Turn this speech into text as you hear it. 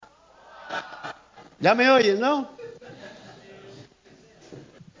¿Ya me oyen, no?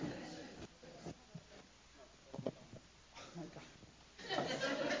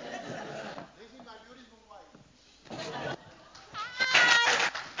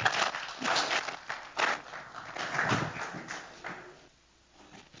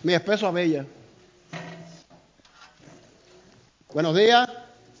 Mi esposa bella. Buenos días.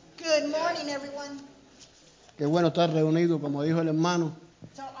 Good morning, everyone. Qué bueno estar reunido, como dijo el hermano.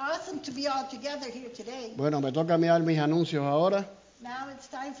 So awesome to be all together here today. Bueno, me toca a mí dar mis anuncios ahora Now it's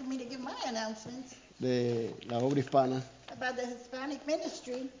time for me to give my announcements de la obra hispana. about the Hispanic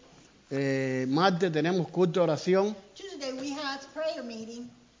ministry. Martes tenemos culto de oración Tuesday we have prayer meeting.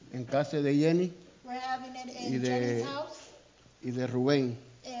 en casa de Jenny We're having it Y in de- Jenny's house y de Rubén.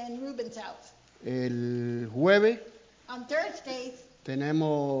 and Ruben's house. El jueves On Thursdays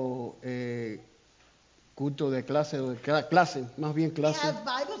tenemos culto de clase, más bien we clase. have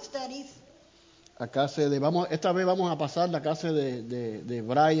Bible studies. A casa esta vez vamos a pasar la casa de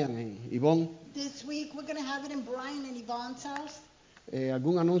Brian y Ivonne. This week we're going to have it in Brian and Yvonne's house.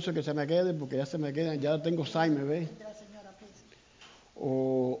 Algún anuncio que se me quede, porque ya se me quedan, ya tengo Saime, ¿ves? La señora, please.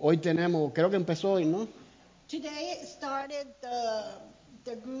 Hoy tenemos, creo que empezó hoy, ¿no? Today it started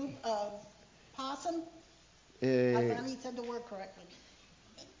the group of Possum. I Eh, finally said the word correctly.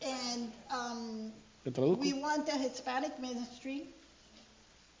 And ¿Te traduzco? we want the Hispanic ministry.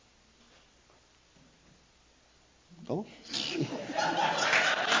 ¿Cómo?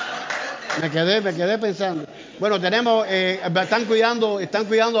 Me quedé pensando. Bueno, tenemos, están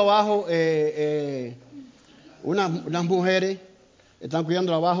cuidando abajo unas mujeres, están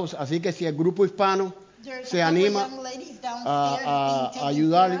cuidando abajo, así que si el grupo hispano There's se a couple anima young ladies downstairs a being taken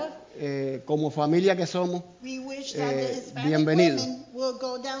ayudar care of. como familia que somos, We wish that the Hispanic bienvenido. women will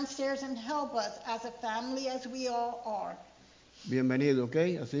go downstairs and help us as a family as we all are. Bienvenido, ¿ok?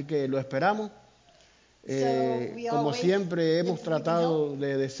 Así que lo esperamos. we Como always- siempre hemos if we can tratado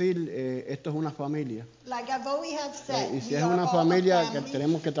de decir, esto es una familia. Like I've always have said, Y si we es are una all familia a que family.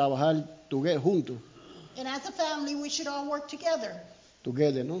 tenemos que trabajar juntos, And as a family, we should all work together.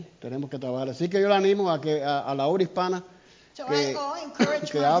 ¿no? Tenemos que trabajar. Así que yo le animo a que a la hora hispana So que, I all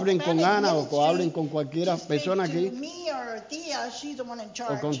encourage que my hablen con Hispanic Ana o que hablen ministry con cualquiera to speak persona to aquí me or Thea, she's the one in o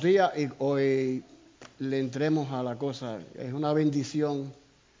charge. con tía y le entremos a la cosa. Es una bendición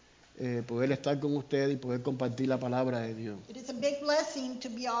poder estar con usted y poder compartir la palabra de Dios. It is a big blessing to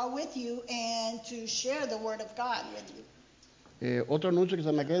be all with you and to share the word of God with you. Otro anuncio que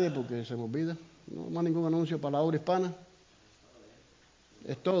se me quede porque se me olvida. No más ningún anuncio para la obra hispana.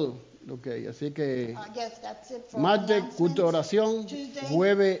 Es todo. Ok, así que I guess that's it for martes, announcements. culto de oración. Tuesday,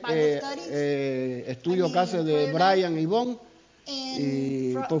 Jueves, Bible studies. estudio casa de prayer Brian y Ivonne. And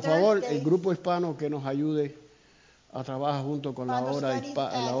Y por favor, el Thursdays, grupo hispano que nos ayude a trabajar junto con la Bible obra, studies la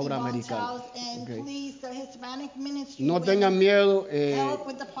at obra Yvonne's americana. house. And Ok. please, the Hispanic ministry No women, tengan miedo, help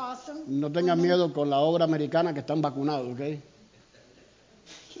with the possum. no tengan women. miedo con la obra americana que están vacunados, ¿ok?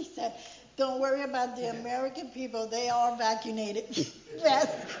 He said, don't worry about the American people. They are vaccinated.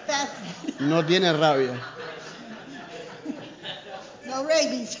 Fast. No tiene rabia. No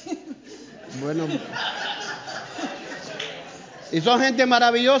rabies. Bueno. Y son gente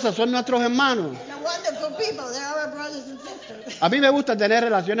maravillosa, son nuestros hermanos. They're wonderful people. They are our brothers and sisters. A mí me gusta tener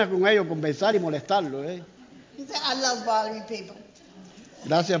relaciones con ellos, conversar y molestarlos, ¿eh? He said, I love bothering people.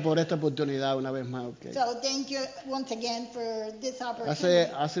 Gracias por esta oportunidad una vez más, ¿ok? So thank you once again for this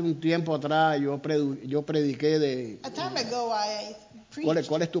opportunity. Hace un tiempo atrás yo prediqué de A time ago, I preached.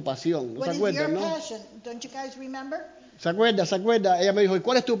 ¿cuál es tu pasión? ¿No What se is your acuerdan, no? passion? Don't you guys remember? ¿Se acuerda? Ella me dijo, ¿y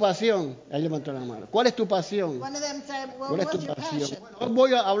cuál es tu pasión? Ella levantó la mano. ¿Cuál es tu pasión? One of them said, well, ¿Cuál es what's tu your pasión? passion? Bueno, hoy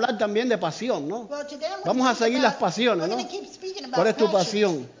voy a hablar también de pasión, ¿no? Well, today I'm Vamos a gonna seguir speak las about- pasiones, we're ¿no? gonna keep speaking about ¿Cuál es tu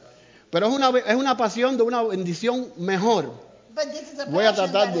passions. pasión? Pero es una pasión de una bendición mejor. But this is a Voy a passion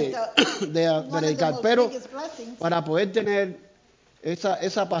tratar that is de one of the predicar, most pero biggest blessings. para poder tener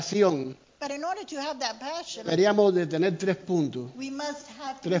esa pasión, But in order to have that passion, deberíamos de tener 3 puntos. we must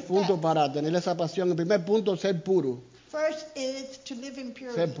have 3 puntos steps. para tener esa pasión. El primer punto, ser puro. First is to live in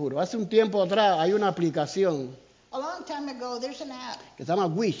purity. Ser puro. Hace un tiempo atrás hay una aplicación A long time ago, there's an app. que se llama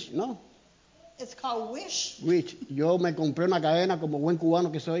Wish, ¿no? It's called Wish. Wish. Yo me compré una cadena como buen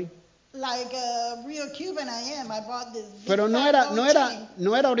cubano que soy, Like a real Cuban I am, I bought this big pero fat gold chain,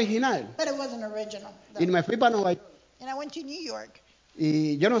 no era original. but it wasn't original. Y me fui para Nueva York. And I went to New York.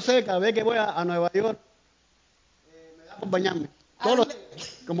 Y yo no sé, cada vez que voy a Nueva York, me da por bañarme. Todos los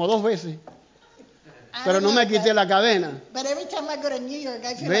días, como 2 veces. I Pero don't no me know, quité la cadena. But every time I go to New York,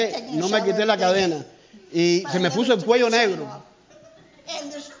 I feel like Ve, taking a no me shower quité la every day. cadena. Y But se I me never puso el took cuello the chain negro. off.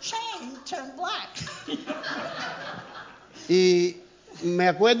 And this chain turned black. Y me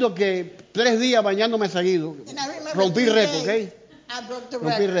acuerdo que 3 días bañándome seguido. And I remember Rompí 3 récord, days, ¿ok? I broke the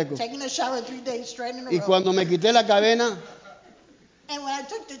Rompí record. récord. Taking a shower 3 days straight in a Y row. cuando me quité la cadena, And when I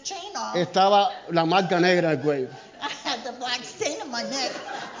took the chain off, estaba la marca negra en el cuello. I had the black stain on my neck.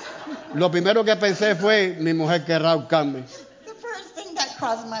 Lo primero que pensé fue, mi mujer querrá ahorcarme. The first thing that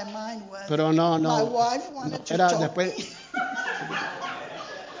crossed my mind was, Pero no, my no. wife wanted to Era choke después. me.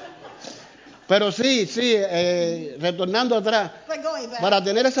 Pero sí, retornando atrás, But going back, para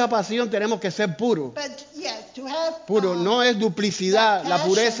tener esa pasión tenemos que ser puros. but yes, to have Puro, no es duplicidad. La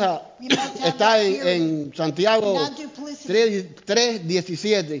pureza está en Santiago not duplicity.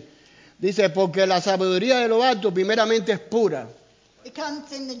 3:17. Dice, porque la sabiduría de lo alto primeramente es pura. It comes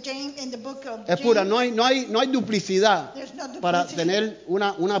in the book of Es pura, James. no hay duplicidad There's no para duplicity. tener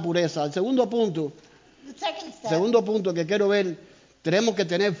una pureza. El segundo punto The second step, que quiero ver, tenemos que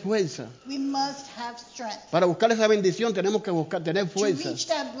tener fuerza. we must have strength. Para buscar esa bendición tenemos que tener To fuerza. reach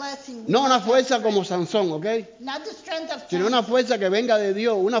that blessing, we No una must have fuerza strength. como Sansón, ¿ok? Not the strength of Sino Samson, una fuerza que venga de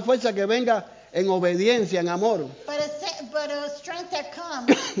Dios, una fuerza que venga en obediencia, en amor. but a strength that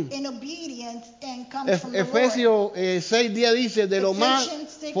comes in obedience and comes from the Lord. Efesios 6:10 dice, de lo más Ephesians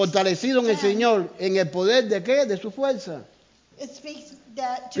 6:10. fortalecido en el Señor, en el poder de ¿qué? De su fuerza. It speaks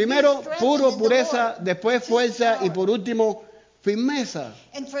that to Primero, be strengthened puro, in the pureza, Lord, después to fuerza y power. por último, firmeza.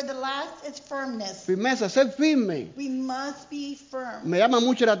 And for the last, it's firmness. Firmeza, ser firme. We must be firm. Me llama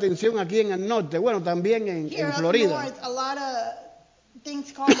mucho la atención aquí en el norte, bueno, también Here en up Florida. north, a lot of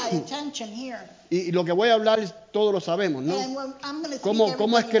things call my attention here. Y lo que voy a hablar todos lo sabemos, ¿no? And I'm going to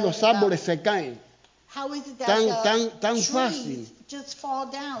 ¿Cómo es que speak los árboles se caen? How is it that tan trees fácil. just fall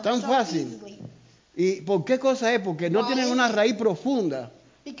down Tan so fácil. easily? ¿Y por qué cosa es? Porque no Why tienen is una it? raíz profunda.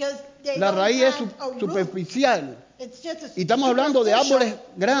 Because they La don't raíz es have a root. superficial. It's just a Y estamos hablando de superficial árboles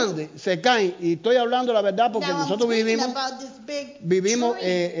grandes, se caen. Y estoy hablando la verdad porque Now, I'm nosotros speaking vivimos about this big vivimos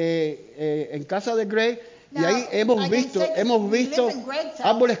tree. en casa de Grey y Now, ahí hemos I can visto say that we visto live in Greg's house.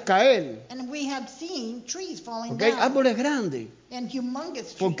 árboles caer. And we have seen trees falling ¿Ok? down. Árboles grandes. And humongous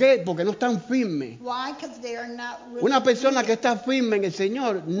trees. ¿Por qué? Porque no están firmes. Why? Because they are not really Una persona que rooted. está firme en el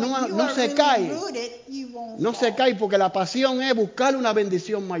Señor When no you are se really cae. rooted, you won't No se fall. cae porque la pasión es buscar una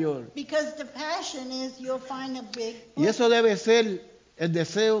bendición mayor. Because the passion is you'll find a big Y eso debe ser el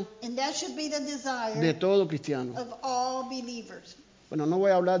deseo and that should be the desire de todo cristiano. of all believers. Bueno, no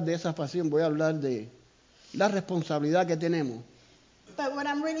voy a hablar de esa pasión, voy a hablar de la responsabilidad que tenemos But what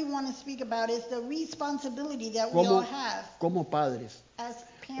I really want to speak about is the responsibility that we all have como padres. as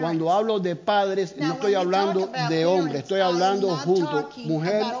parents. Cuando hablo de padres, Now, no estoy when we hablando talk about de hombres, parents, estoy I am hablando not juntos, talking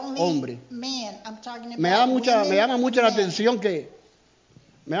mujer, about only hombre. man. I'm talking Me about llama women, mucho la men.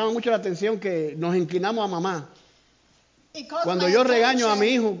 atención que nos inclinamos a mamá. It calls Cuando my yo regaño a mi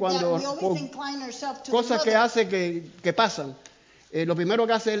attention hijo, cuando that we always por incline ourselves to cosas the que mother. hace que pasan, lo primero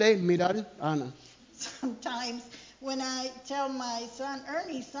que hace él es mirar a Ana. Sometimes when I tell my son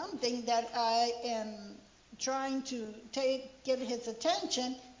Ernie something that I am trying to get his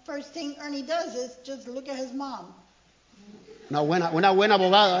attention, first thing Ernie does is just look at his mom. Una buena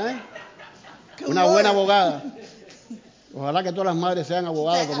abogada, ¿eh? Good Una buena lawyer. abogada. Ojalá que todas las madres sean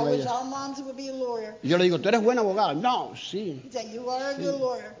abogadas He said, como I wish ella. all moms would be a lawyer. Y yo le digo, ¿tú eres buena abogada? No, sí. He said, you are a good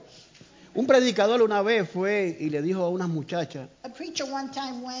lawyer. Un predicador una vez fue y le dijo a unas muchachas, A preacher one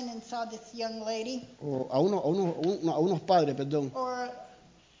time went and saw this young lady, o a unos padres, perdón, or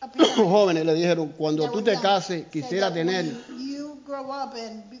a parent jóvenes, le dijeron, cuando that tú was te young, cases, said quisiera that tener when you grow up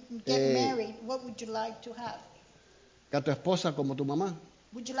and get Eh, married, what would you like to have? a tu esposa como tu mamá.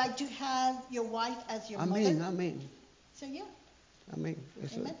 Would you like to have your wife as your Amén, mother? amén, So yeah, amén.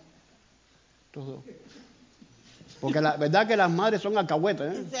 Eso amen. es todo. Porque la verdad que las madres son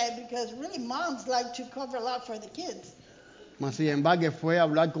alcahuetas, ¿eh? He said because really moms like to cover a lot for the kids. Mas sin embargo fue a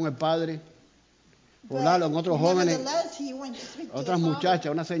hablar con el padre, But hablar con otros jóvenes, nevertheless, he went to speak to otras the father.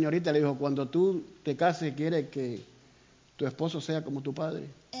 muchachas, una señorita le dijo, cuando tú te cases, quieres que tu esposo sea como tu padre.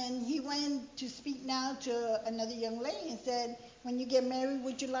 And he went to speak now to another young lady and said, when you get married,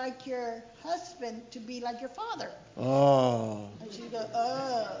 would you like your husband to be like your father? Oh. And she goes,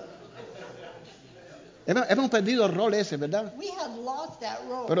 oh. Hemos perdido el rol ese, ¿verdad? We have lost that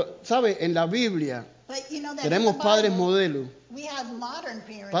role. Pero, ¿sabe? En la Biblia But you know that tenemos in the padres Bible, modelos, we have modern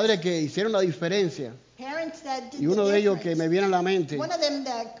parents. padres que hicieron la diferencia. Parents that did Y uno the de ellos que difference. me viene a la mente. One of them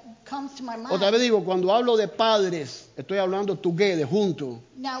that comes to my mind. Otra vez digo, cuando hablo de padres, estoy hablando together, juntos.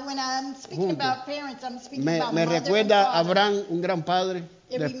 Now, when I'm speaking Juntos. about parents, I'm speaking Me about mother recuerda a and father. Abraham, un gran padre.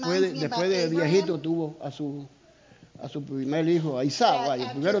 It Después reminds me de about Abraham. viejito tuvo a a su primer hijo, a Isaac. that Vaya.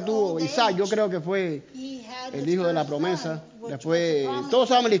 after Primero tuvo old Isaac, yo age, creo que fue he had el his hijo de la first promesa. son, which was the Después, promised todos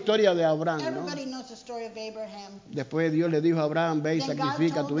son. saben la historia de Abraham, ¿no? Everybody knows the story of Abraham. Después Dios le dijo a Abraham, ve y Then God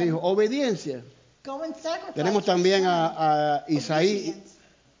sacrifica a tu told hijo. them, Obediencia. Go and sacrifice Tenemos your también son. a Isaí,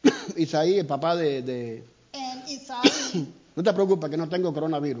 Obedience. Isaí, el papá de... And Isaiah, No te preocupes que no tengo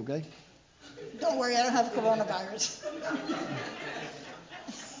coronavirus, ¿ok? don't worry, I don't have coronavirus.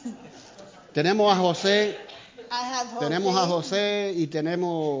 Tenemos a José, I have Jose. tenemos a José y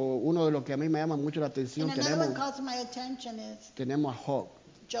tenemos uno de los que a mí me llama mucho la atención, And another one tenemos calls my attention is a Job.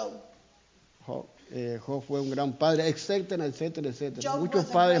 Job. Job fue un gran padre, etcétera, etcétera, etcétera. Job Muchos was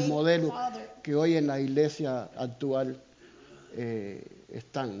a padres great modelos father. que hoy en la iglesia actual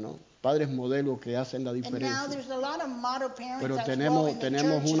están, ¿no? Padres modelos que hacen la And now diferencia. there's a lot of model parents Pero as well tenemos, in the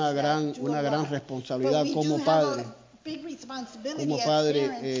tenemos churches una that gran, do a una gran lot. responsabilidad But we como do padres, have a big responsibility como as padres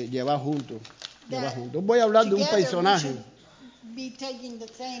parents llevar juntos. that Voy a hablar de un together we personaje. should be taking the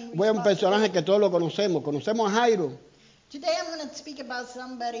same Voy a un personaje responsibility. que todos lo conocemos. Conocemos a Jairo. Today I'm going to speak about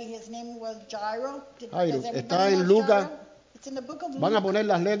somebody. His name was Jairo. Jairo, Does everybody está en know Lucas. Jairo? It's in the book of Van a Luke. poner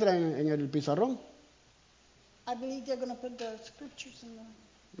las letras en el pizarrón, I believe they're going to put the scriptures in the...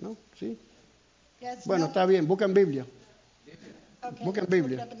 ¿no? Sí. Yes, Bueno, no? está bien. Buscan Biblia. Okay, Buscan let's look it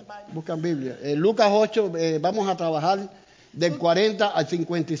Biblia. up in the Bible. Buscan Biblia. Lucas 8, vamos a trabajar del 40 al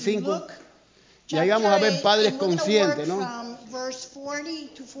 55. Luke, Y ahí vamos a ver chapter padres 8, and we're gonna conscientes, work ¿no? from verse 40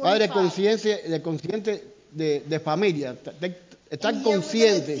 to 45. Padres conscientes de familia. Están And here we're gonna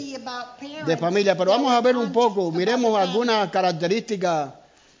conscientes see about parents de familia. Pero that vamos a were ver un conscious poco, about miremos the family. algunas características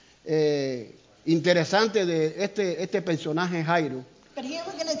interesantes de este personaje Jairo. But here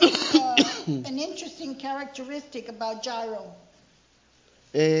we're going to see an interesting characteristic about Jairo.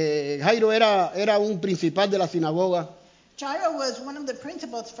 Jairo era un principal de la sinagoga, Jairo was one of the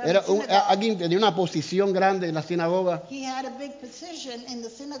principals from era the synagogue. alguien que tenía una posición grande en la sinagoga, He had a big position in the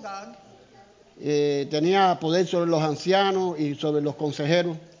synagogue. tenía poder sobre los ancianos y sobre los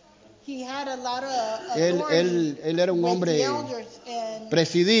consejeros. He had a lot of Él authority era un with hombre, the elders and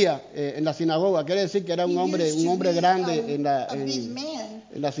presidía en la sinagoga, quiere decir que era un he hombre used to be grande en a big man.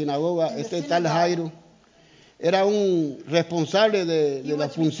 la sinagoga. in the Este tal synagogue. Jairo era un responsable de He las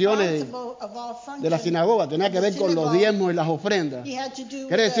was funciones responsible of all de la functions sinagoga, tenía of que the ver con los synagogue. diezmos y las ofrendas. He had to do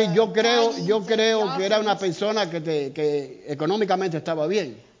Quiere with decir, the yo creo tithings and que era una offerings. persona que económicamente estaba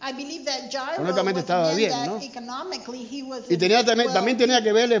bien. I believe that Jairo Económicamente was estaba a man bien, that ¿no? economically he was Y tenía también well, tenía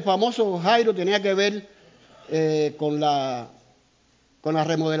que ver, el famoso Jairo tenía que ver con la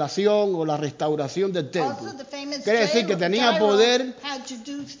remodelación o la restauración del templo. also the famous Quiere decir que tenía Jairo poder had to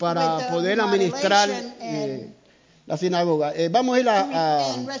do para with the poder administrar remodelation la sinagoga. Vamos a ir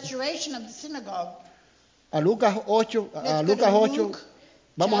and restoration of the synagogue. a Lucas 8, Let's go to Luke,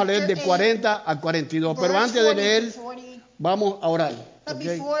 vamos a leer de chapter 40 al 42, pero verse antes de 40 leer to 40. vamos a orar. But ¿ok?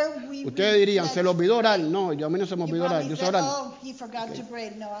 before we Ustedes read, dirían, let's ¿se le olvidó orar? pray. No, yo a mí no se me You olvidó orar, probably yo sé said, orar. oh, he forgot to pray.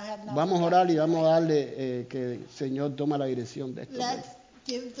 No, I have not. Vamos a forgotten orar y to vamos a pray. darle que el Señor tome la dirección de esto. Let's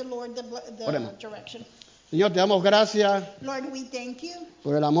give the Lord the Oremos. direction. Señor, te damos gracias Lord, we thank you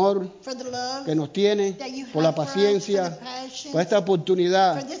por el amor for the love que nos tiene, that you por la have for us, paciencia, for the passion, por esta for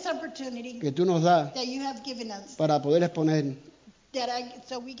oportunidad this opportunity que tú nos das that you have given us, para poder exponer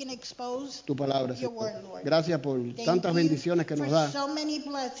so we can expose tu palabra, your Señor. word, Lord. Gracias por Thank tantas you bendiciones que for nos das. so many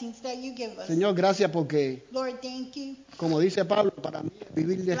blessings that you give us. Señor, gracias porque, Lord, thank you. como dice Pablo, para mí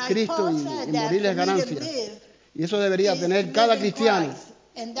vivir es Like Cristo Paul y said, that morir es for me to ganancia. live Y eso debería is tener to cada live in cristiano Christ.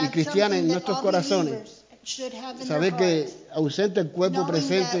 And y that's cristiana en something that nuestros all corazones. believers should have in Saber their que hearts. ausente el cuerpo Knowing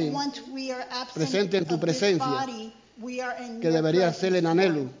presente, that once we are absent presente en tu of this presencia, body, we are in que your debería presence, ser el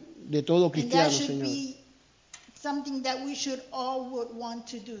anhelo Lord. de todo And that cristiano, should Señor. be something that we should all would want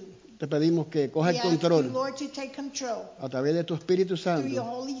to do. Te pedimos que coja We el ask you, control Lord, to take control a través de tu Espíritu through your Santo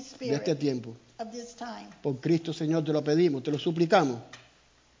Holy de Spirit este tiempo. of this time. Por Cristo, Señor, te lo pedimos, te lo suplicamos.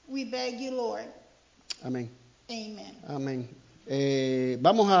 We beg you, Lord. Amén. Amen. Amén.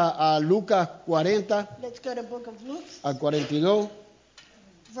 Vamos a Lucas 40 Let's go to book of Luke, al 42.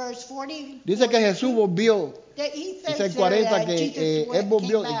 verse 40. Dice que Jesús volvió. That he says Dice el there 40 that que Jesus él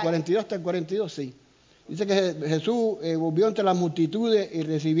volvió, came el back. 42 hasta el 42, sí. Dice que Jesús volvió entre las multitudes y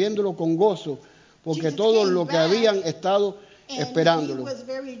recibiéndolo con gozo, porque Jesus todos came los que back, habían estado And esperándolo. he was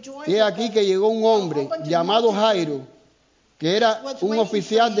very joyful Y es aquí que llegó un hombre llamado Jairo, que era un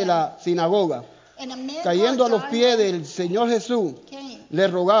oficial de la sinagoga. and a man Cayendo a called los pies Jairo del Señor Jesús, came. le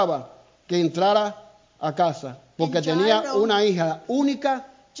rogaba que entrara a casa, porque And tenía Jairo una hija única,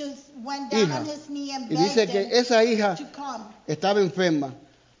 Just went down hija. on his knee and Y dice begged que him esa hija to come. estaba enferma,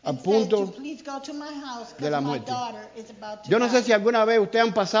 al And said to punto please go to my house de because la my muerte. daughter is about to Yo no sé die. si alguna vez ustedes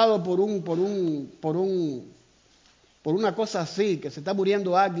han pasado por por una cosa así, que se está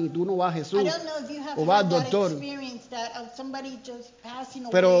muriendo alguien y tú no vas a Jesús I don't know if you have o vas al had that doctor. experience that of somebody just passing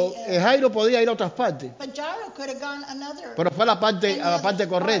Pero away. Jairo podía ir a otras partes, But Jairo could have gone another. pero fue a la parte any other spot,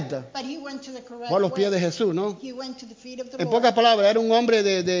 correcta. But he went to the correct Fue a los pies de way. Jesús, ¿no? He went to the feet of the En Lord. pocas palabras, era un hombre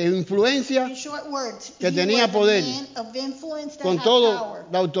de influencia In short words, que he tenía was poder, a man of influence that con had toda power.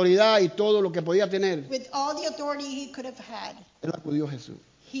 la autoridad y todo lo que podía tener. With all the authority he could have had, Él acudió a Jesús.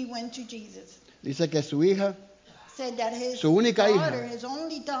 he went to Jesus. Dice que su hija Said that his Su única daughter, hija his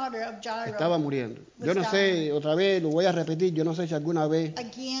only daughter of Jairo, estaba muriendo. Yo no sé, otra vez lo voy a repetir, yo no sé si alguna vez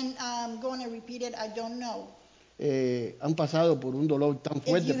again, I'm going to repeat it, I don't know. han pasado por un dolor tan If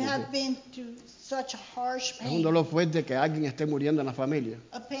fuerte, you porque have been to such a harsh es un pain, dolor fuerte que alguien esté muriendo en la familia.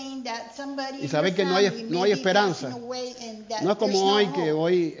 a pain that somebody Y in saber your que no hay- family no may hay be esperanza. passing away and that No es there's como no hoy que hope.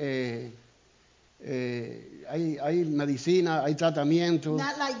 hoy hay medicina, hay tratamiento.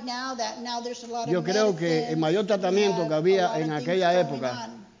 Not like now that now there's a lot Yo of creo que medicines, el mayor you tratamiento have que a había lot of en things aquella going época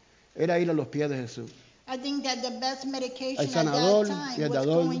on. era ir a los pies de Jesús, I think that the best medication el at sanador that y el time was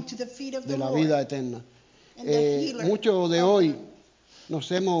dador going to the feet of the de la Lord vida eterna. and the healer. Muchos de of hoy the-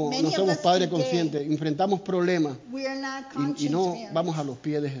 no Many of somos us padres today, conscientes, enfrentamos problemas we are not y conscious no parents, vamos a los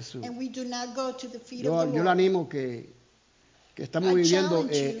pies de Jesús. and we do not go to the feet Yo of the le Lord. animo que estamos I viviendo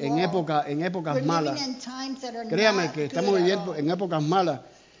challenge you en all. épocas We're malas. living in times that are Créame not que good estamos at viviendo all. en épocas malas.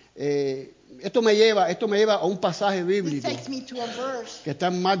 Esto me lleva a un pasaje This bíblico takes me to a verse que está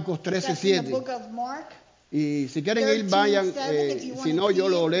en Marcos that's in the 13:7. book of Mark. Y si quieren ir, vayan. 13:7, if you Si wanna no, yo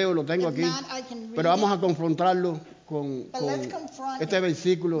see lo it. leo, lo tengo If aquí. not, I can read Pero vamos it. a confrontarlo con But let's confront este it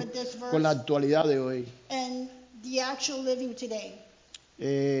versículo, with this verse. con la actualidad de hoy. And the actual living today.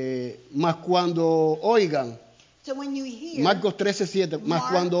 Mas cuando oigan, So when you hear Marcos 13:7, mas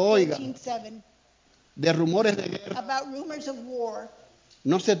Mark cuando oigan 13:7 de rumores de guerra, about rumors of war,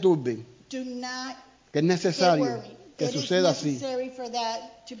 no se turben, do not que es get necesario worried. que It is suceda así. necessary for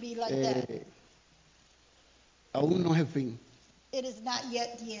that to be like that. Aún no es el fin. It is not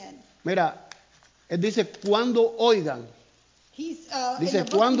yet the end. Mira, él dice cuando oigan. He's Dice, in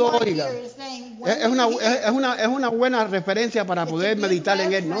the book cuando Mark oigan. here is saying, when Es una, you hear, es una buena referencia para It's poder a good meditar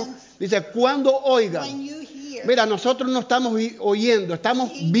en él, ¿no? reference. Dice, cuando oigan. when you hear. Mira, nosotros no estamos oyendo, estamos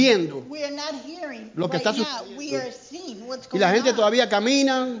See, viendo. we are not hearing Lo que right está now. sucediendo. We are seeing what's Y going la gente on. todavía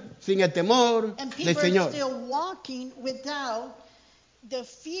camina sin el temor And del people are Señor. still walking without the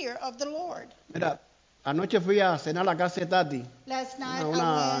fear of the Lord. Mira, anoche fui a cenar a la casa de Tati, Last night una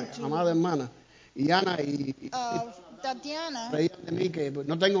I went to amada hermana, y Ana, y Tatiana, reían de mí que pues,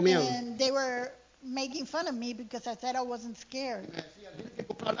 no tengo miedo. and they were making fun of me because I said I wasn't scared. Me decía, tienes que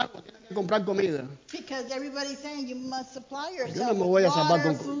comprar algo, tienes que comprar comida. Because everybody's saying you must supply Yo yourself no me with voy a salvar water,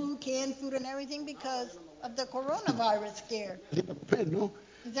 con- food, canned food, and everything because of the coronavirus scare. ¿No?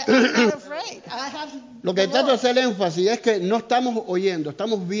 He said, I'm not afraid. I have Lo que the trato de Lord. hacer énfasis es que no estamos oyendo,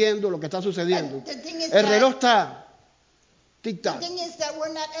 estamos viendo lo que está sucediendo. But the thing is El that- reloj está The tic-tac. thing is that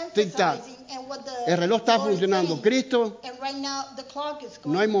we're not Tic-tac. emphasizing and what the El reloj está Lord is funcionando. saying. Cristo, And right now the clock is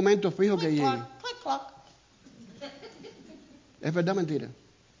going. no hay momento fijo que click, llegue. clock, click, clock. Es verdad, mentira.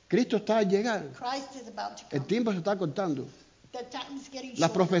 Cristo está a llegar. Christ is about to El come. tiempo se está cortando. The time is getting Las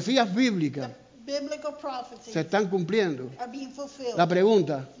short. profecías bíblicas The biblical prophecies se están cumpliendo. are being fulfilled. La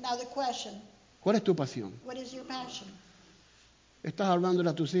pregunta, Now the question, ¿cuál es tu pasión? what is your passion? ¿Estás hablándole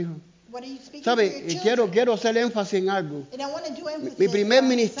a tus hijos? What are you speaking to ¿Sabes? your children? Quiero hacer énfasis en algo. And I want to do emphasis Mi primer on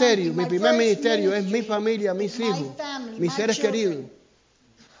ministerio, something. mi My primer first ministerio es mi ministry familia, mis is my hijos, family, mis my seres children, queridos.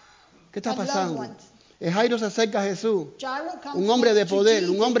 ¿Qué está my loved pasando? ones. Jairo se acerca a Jesús, Jairo comes un hombre de to poder,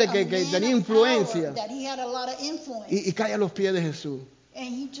 Jesus, un hombre a que man tenía of influencia, power, that he had a lot of influence, y cae a los pies de Jesús. and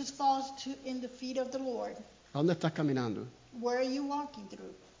he just falls in the feet of the Lord. ¿A dónde estás caminando? Where are you walking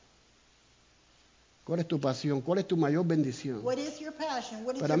through? ¿Cuál es tu pasión? ¿Cuál es tu mayor bendición? What is your passion?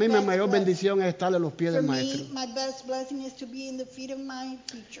 What is Para your mí mi best mayor blessing? bendición es estar a los pies For del me, maestro. my best blessing is to be in the feet of my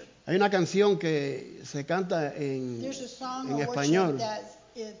teacher. Hay una canción que se canta en There's a song en of español. worship that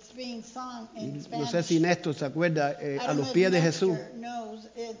it's being sung in No Spanish. sé si Néstor se acuerda, I a don't los know pies if de Nestor Jesús. knows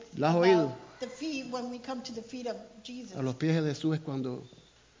it's ¿Lo has about oído? the feet, when we come to the feet of Jesus. A los pies de Jesús es cuando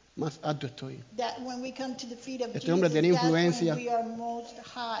más alto estoy. That when we come to the feet of Este Jesus, hombre tenía that's influencia. when we are most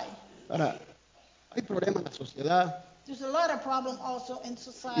high. Ahora, hay problemas en la sociedad There's a lot of problem also in y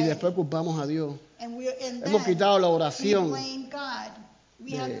society. después culpamos a Dios. And we're in Hemos that, quitado la we oración blame God.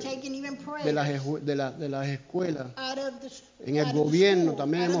 We have taken even prayer de las escuelas. out of the En el out of the gobierno school,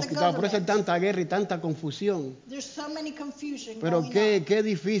 también out of hemos the quitado. Por eso hay government. tanta guerra y tanta confusión. There's so many confusion Pero going qué, on. qué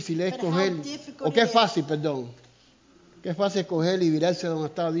difícil es But how coger, difficult o qué it is. fácil, perdón, Qué fácil coger y virarse donde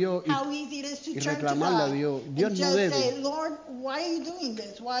está Dios How easy it is to y turn to reclamarle a God Dios. Dios and no just debe. say, Lord, why are you doing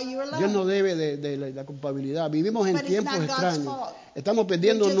this? Why are you Dios no allowing? debe de la culpabilidad. Vivimos en But it's tiempos not God's extraños. fault. Estamos We're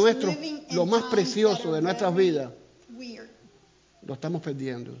perdiendo just nuestro, living lo in más times that precioso are de nuestras very vidas. weird. Lo estamos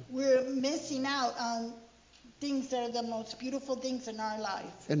perdiendo. We're missing out on things that are the most beautiful things in our life.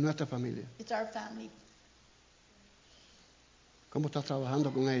 Es nuestra familia. It's our family. ¿Cómo estás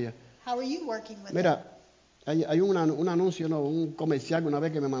trabajando con ella? How are you working with them? Mira, hay un anuncio, no, un comercial una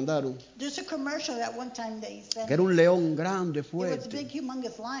vez que me mandaron, There's a commercial that one time they sent. que era un león grande, It was a big, fuerte.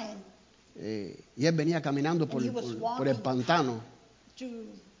 humongous lion Y él venía caminando por el pantano, to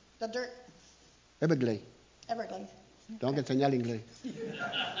the dirt, Everglades. Everglades. Tengo que enseñar inglés.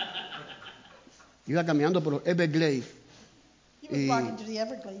 Iba caminando por los Everglades He was walking to the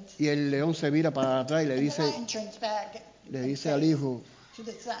Everglades. y el león se vira para atrás y le And the dice, lion turns back and al says hijo, to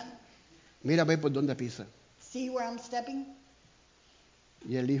the son, mira, ve por dónde pisa. see where I'm stepping?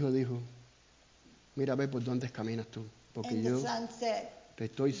 Y el hijo dijo, mira, ve por dónde caminas tú, porque And the yo son said, te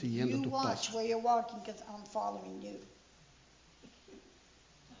estoy siguiendo you tus watch pasos. where you're walking because I'm following you.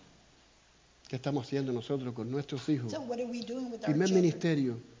 ¿Qué estamos haciendo nosotros con nuestros hijos? So what are we doing with El our primer children?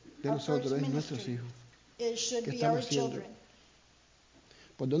 ministerio de Our nosotros first es nuestros ministry. hijos. It should ¿Qué be our estamos haciendo? children.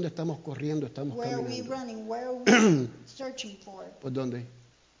 ¿Por dónde estamos corriendo? Estamos Where are we caminando. running? Where are we searching for? ¿Por dónde?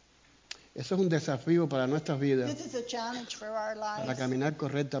 Eso es un desafío para nuestras vidas, This is a challenge for our para lives. caminar To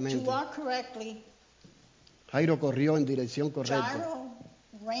correctamente. walk correctly, Jairo corrió en dirección correcta. Jairo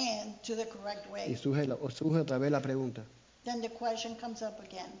ran to the correct Y way. surge otra vez la pregunta, Then the question comes up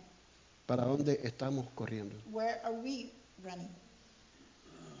again. ¿para dónde estamos corriendo? Where are we running?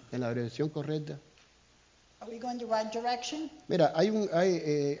 ¿En la dirección correcta? Are we going the right direction? Mira, hay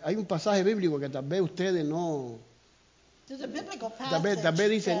un pasaje bíblico que tal vez ustedes no, There's a biblical tal passage vez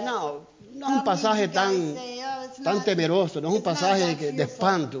dicen, that no es un probably pasaje you guys tan, say, "Oh, it's tan not- temeroso, no es un it's not pasaje that de fearful.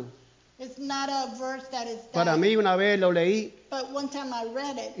 espanto. It's not a verse that is Para that." mí una vez lo leí But one time I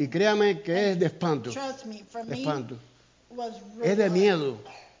read it, y créame que es de espanto, trust me, for me, espanto. was Es de really miedo.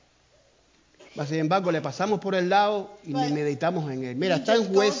 Mas, sin embargo, le pasamos por el lado y But meditamos en él. Mira, we está en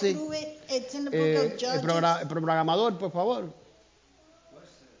just go Jueces, through it. It's in the book of el Judges. programador, por favor. In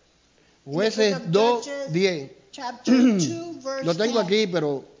the book Jueces of 2, Judges, 10. Chapter 2, verse Lo tengo 10. aquí,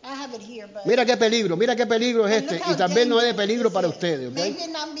 pero I have it here, but mira qué peligro es but look este. how Y también no es de dangerous peligro this para is. ustedes, ¿ok? Maybe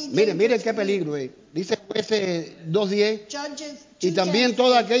not be Miren dangerous qué for you. peligro es. Dice Jueces 2:10. Judges Y 2:10 también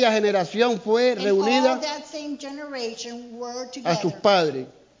toda says, aquella generación fue "And reunida all that same generation were a sus together padres.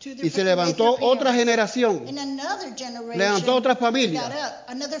 to Y their, se levantó with their otra parents. generación. And another generation Levantó otra familia. got up,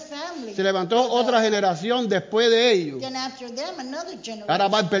 another family. Se levantó got otra up. generación después de ellos. Then after them, another Ahora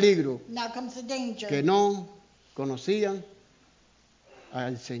va el generation. peligro. Now comes the danger Que no conocían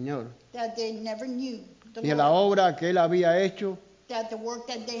al Señor. that they never knew the Ni la Lord, obra que Él había hecho that the work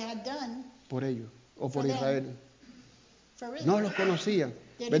that they had done por ellos o por For them. Israel. for Israel. No los conocían.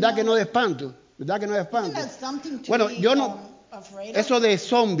 They didn't ¿Verdad que know no it. de espanto? ¿Verdad que no de Isn't espanto? that something to Bueno, be yo no- afraid of? Eso de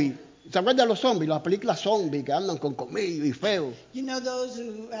zombies. ¿Se acuerdan de los zombies? Las películas zombies que andan con colmillos y feos. You know those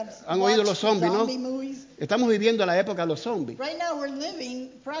who have Han oído watched los zombies, ¿no? zombie movies? Estamos viviendo la época de los zombies. Right now we're living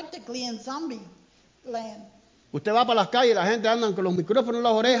practically in zombie land. Usted va para las calles y la gente andan con los micrófonos en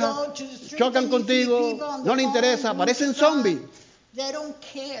las You orejas, go to the street chocan and you see contigo, people on no the le phone, interesa, parecen Bluetooth on. zombies. They don't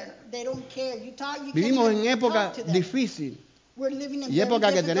care. They don't care. You can't Vivimos en even época talk to them. difícil We're living in y very época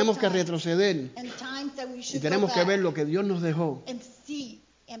que difficult tenemos que times, retroceder and times that we y should tenemos go que back ver lo que Dios nos dejó. and see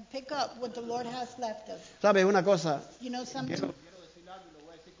and pick up what the Lord has left us. ¿Sabe una cosa? You know something? Quiero decir algo y lo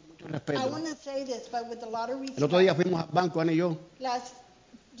voy a decir con mucho I respeto. want to say this, but with a lot of El otro día respect. fuimos al banco, Ana y yo,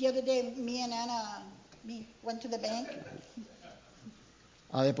 The other day, me and Anna went to the bank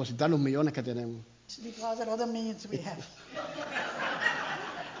a depositar los millones que tenemos. to deposit all the millions we have.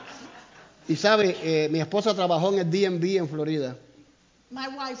 Y sabe, mi esposa trabajó en el DMV en Florida. My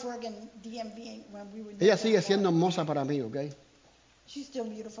wife worked in DMV when we were Ella there sigue before. siendo hermosa para mí, ¿ok? She's still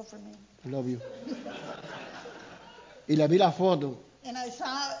beautiful for me. I love you. Y le vi la foto. And I saw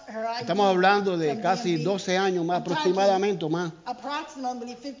her ID Estamos hablando de from casi DMV. 12 años más, I'm talking aproximadamente o más.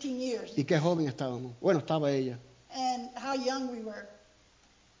 Approximately 15 years. Y qué joven estábamos. Bueno, estaba ella. And how young we were.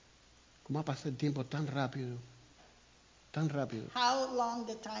 ¿Cómo ha pasado el tiempo tan rápido? Tan rápido. How long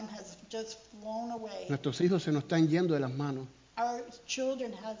the time has just flown away. Nuestros hijos se nos están yendo de las manos. Our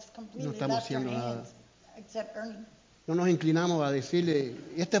children has completely No estamos left our haciendo nada. hands, except Ernie. No nos inclinamos a decirle,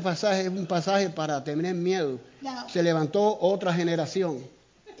 este pasaje es un pasaje para tener miedo. Now, Se levantó otra generación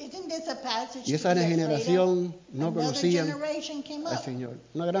isn't this a passage y esa to be afraid of? generación no Another conocían generation came al up. Señor.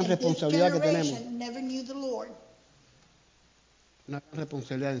 Una gran And this responsabilidad que tenemos. generation never knew the Lord. Una gran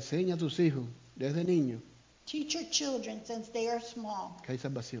responsabilidad. Enseña a tus hijos desde niños Teach your children since they are small que hay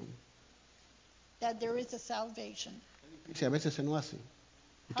salvación. that there is a salvation. Y a veces se nos hace.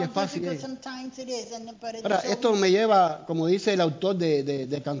 Y How qué fácil difficult es. sometimes it is, but it Ahora, is so esto me lleva, como dice el autor de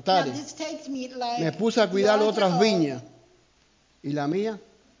Now, Cantares, this takes me like me puse a the cuidar author otras of viñas y la mía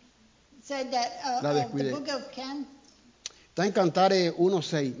said that la of the descuidé. book of Can está en Cantares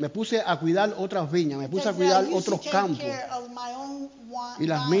 1:6. Me puse a cuidar otras viñas, me puse a says cuidar that I used to otros take campos care of my own y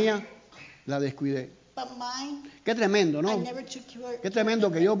las vine, mías las descuidé. but mine Qué tremendo, I ¿no? never took care. Qué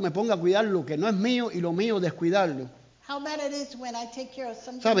tremendo que yo me ponga a cuidar lo que no es mío y lo mío descuidarlo. How bad it is when I take care of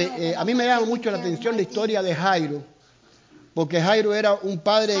something ¿Sabe? else and A I'm mí me not llama taking mucho la care of atención my la historia things. de Jairo, porque Jairo era un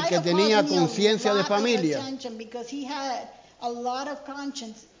padre que Jairo tenía caused me a conciencia de lot of familia. attention because he had a lot of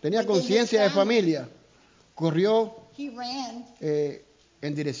conscience Tenía within his conciencia de family. familia. Corrió He ran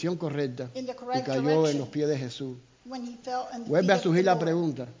en dirección correcta in the y correct cayó en direction los pies de Jesús. when he fell in the Vuelve feet a of surgir the la Lord.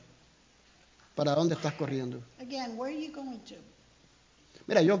 pregunta, ¿para dónde estás corriendo? Again, where are you going to?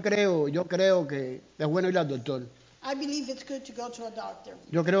 Mira, yo creo que es bueno ir al doctor. I believe it's good to go to a doctor.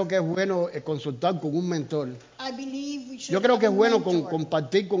 Yo creo que es bueno consultar con un mentor. I believe we should Yo creo have que es a bueno mentor.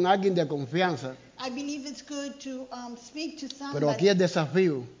 compartir con alguien de confianza. I believe it's good to speak to somebody. Pero aquí el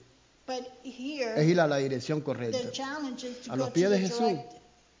desafío But here, es ir a la dirección the correcta. challenge is to A go los to pies the de Jesús. direct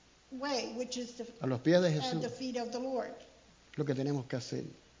way, which is A los pies de at Jesús. the feet of the Lord. Lo que tenemos que hacer.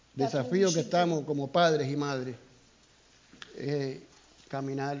 That's what Desafío we que should estamos como padres y madres.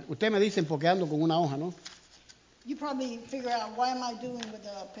 Caminar. Ustedes me dicen porque ando con una hoja, ¿no? You probably figure out, why am I doing with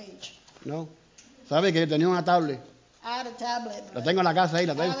a page? ¿No? ¿Sabe que yo tenía una tablet? I had a tablet, La but tengo en la casa ahí,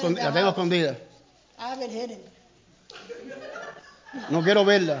 la tengo escondida. I have it hidden. No quiero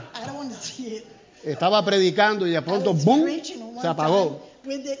verla. I don't want to see it. Estaba predicando y de I pronto, was ¡boom!, preaching one se apagó.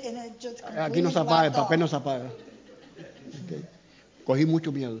 time with it and it just Aquí no se completely apaga, el locked papel no off. se apaga. Ok. Cogí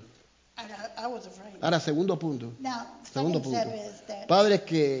mucho miedo. I was afraid. Ahora, segundo punto. Now, Segundo second step punto. is that Padres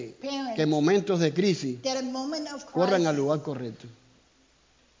que en momentos de crisis at a moment of corran al crisis, lugar correcto.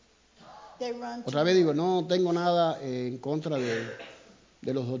 they run to Otra vez digo, no tengo nada en contra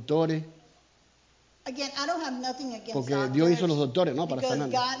de los doctores, Again, I don't have nothing against porque doctors, Dios hizo los doctores, ¿no? Para because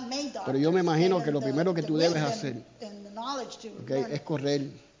sanarnos. God made doctors. Pero yo me imagino que lo The primero que tú debes wisdom hacer, and the knowledge to ¿ok?, learn. es correr.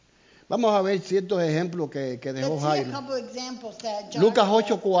 Vamos a ver ciertos ejemplos que dejó Let's see a Jairo. couple examples that Jairo Lucas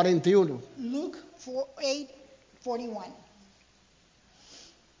had. 8:41. Luke 8:41.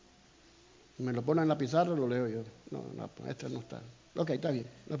 Me lo ponen en la pizarra, lo leo yo. No, este no está. Ok, está bien,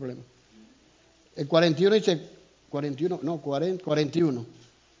 no hay problema. El 41 dice, 41.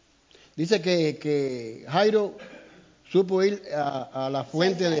 Dice que Jairo supo ir a la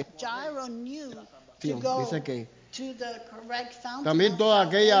fuente de... Jairo knew to Dios, go dice que to the correct fountain también of toda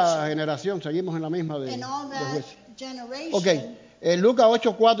aquella salvation. generación, seguimos en la misma de And all that jueces. generation. Ok, en Lucas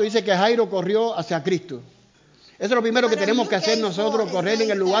 8:4 dice que Jairo corrió hacia Cristo. Eso es lo primero que But tenemos que Luke hacer 8:4 nosotros, it correr en says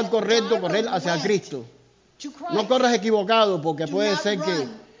el lugar that correcto, Jairo correr hacia went Cristo. to Christ. No corras equivocado, porque Do puede not ser run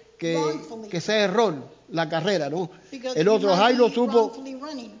wrongfully. que sea error la carrera, ¿no? Because El you otro, might Jairo be supo wrongfully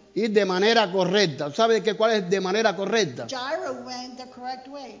running. ir de manera correcta. ¿Sabe cuál es de manera correcta? Jairo went the correct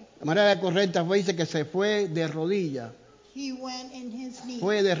way. De manera correcta dice que se fue de rodillas. He went in his knees.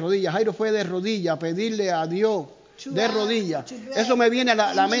 Fue de rodillas. Jairo fue de rodillas a pedirle a Dios To de ask, rodillas. to beg, Eso me viene a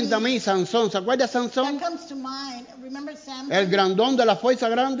la in the mente a mí, knees. Sansón. ¿Se acuerda de Sansón? That comes to mind. Remember Samson? El grandón de la fuerza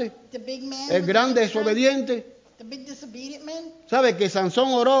grande. The big man. El with the grande big strength? desobediente. The big disobedient man? ¿Sabe que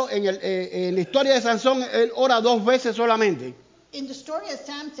Sansón oró en la historia de Sansón? Él ora 2 veces solamente. In the story of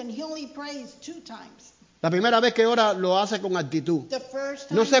Samson, he only prays 2 times. La primera vez que ora lo hace con actitud. The first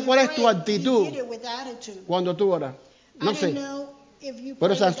time No sé he cuál es tu prayed, actitud he did it with attitude. cuando tú oras. No I sé. don't know if you Pero pray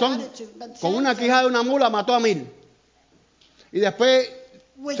with Sansón, attitude, but con una Samson, quijada de una mula, mató a 1000. Y después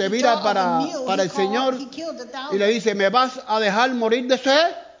with se the vira jaw of a mule, para he el Señor he killed 1,000. y le dice, ¿me vas a dejar morir de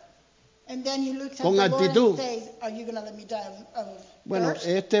sed? And then he looks at Con the Lord actitud. and says, are you going to let me die of Bueno, thirst?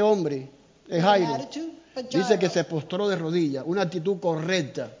 este hombre, es With Jairo, attitude? But dice que Jairo, se postró de rodillas, una actitud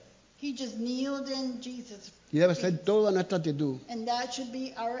correcta. he just kneeled in Jesus' Y debe ser feet. toda nuestra actitud, And that should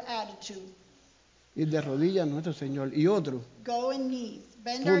be our attitude. ir de rodillas a nuestro Señor. Y otro Go in knees,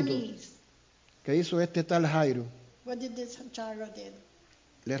 bend our Punto. knees. que hizo este tal Jairo, What did this Jairo did?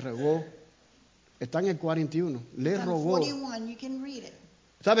 le rogó, está en el 41, le It's on rogó. 41, you can read it.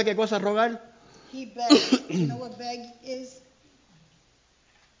 ¿Sabe qué cosa es rogar? He begged. You know what beg is?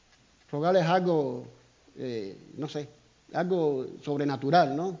 Rogar es algo, no sé, algo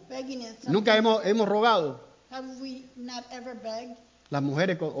sobrenatural, ¿no? Begging is something. Nunca hemos rogado, Have we not ever begged? las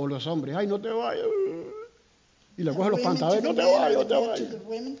mujeres o los hombres, ay, no te vayas. Y le The cogen los women to pantalones, the no te men or vayas, no the te men to vayas. the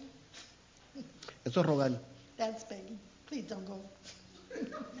women? Eso es rogar. That's begging. Please don't go.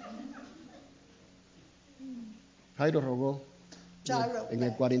 Jairo rogó. Jairo En el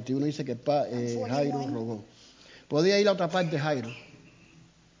begged. 41 dice que Jairo 41. rogó. Podía ir a otra parte Jairo.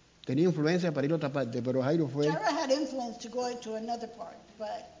 Tenía influencia para ir a otra parte, pero Jairo fue. Jairo had influence to go to another part, but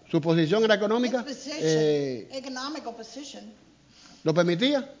Su posición era his económica. position, economical position, ¿Lo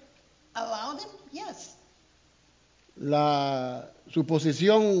permitía? allowed him? Yes. Su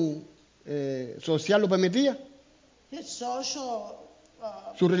posición social lo permitía. His social,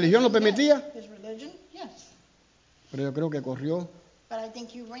 ¿Su religión lo position, permitía? yes. His religion, yes. Pero yo creo que corrió But I think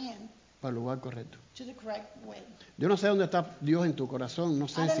he ran para el lugar correcto. to the correct way. Yo no sé dónde está Dios en tu corazón, no I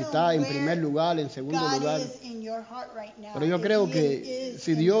sé don't si know está en where primer lugar, en segundo God lugar, is in your heart right now. pero yo If creo he que is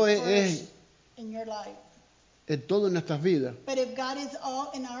si in Dios first es in your life. todo en nuestras vidas, But if God is all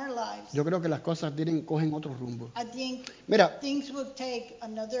in our lives, yo creo que las cosas cogen otro rumbo. I think Mira, things will take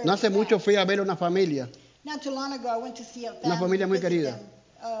another no hace path. mucho fui a ver una familia Not too long ago, I went to see a family. Una familia muy visit querida. them,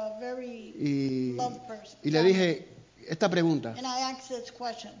 a very y, loved person. y le dije esta pregunta, And I asked this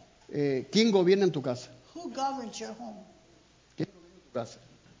question: ¿quién gobierna en tu casa? who governs your home? ¿Quién gobierna en tu casa?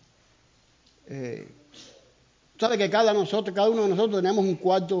 Sabes que cada uno de nosotros tenemos un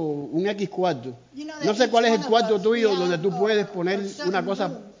cuarto, un X cuarto. You know that No sé each cuál es el one of cuarto us, tuyo we donde have tú puedes poner a certain una cosa,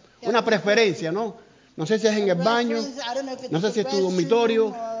 room that una we preferencia, ¿no? No sé si es en el baño, reference, I don't know if it's no sé the si es tu restroom dormitorio,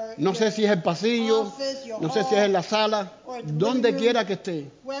 or no sé your si es el pasillo, office, your no sé si es en la sala, or the donde living room. quiera que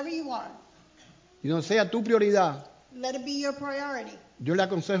esté. Wherever you are, Y donde sea tu prioridad, let it be your priority. yo le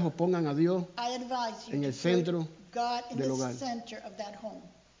aconsejo pongan a Dios I advise you en to el centro put God in del the hogar. center of that home.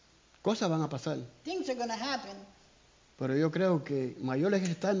 Cosas van a pasar, Things are going to happen, pero yo creo que mayor es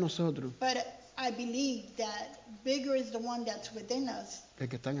que está en nosotros but I believe that bigger is the one that's within us, que el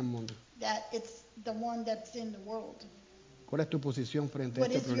que está en el mundo. that it's the one that's in the world. ¿Cuál es tu posición frente a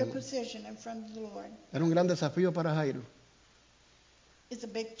What este is your problema? position in front of the Lord? Era un gran desafío para Jairo. It's a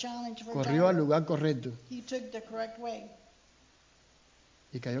big challenge for Corrió al Jairo. lugar correcto He took the correct way,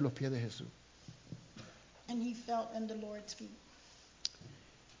 y cayó a los pies de Jesús. and he fell in the Lord's feet.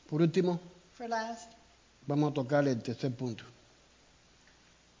 Por último, For last, vamos a tocar el tercer punto.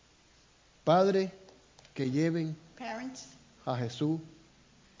 Padres que lleven parents a Jesús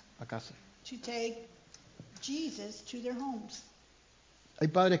a casa. to take Jesus to their homes. Hay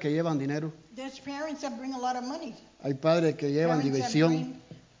padres que llevan dinero, There's parents that bring a lot of money. hay padres que llevan Parents that diversión,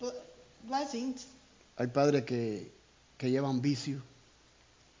 bring blessings. hay padres que llevan vicio,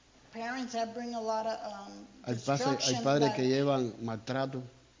 Parents that bring a lot of hay destruction, padres que llevan maltrato,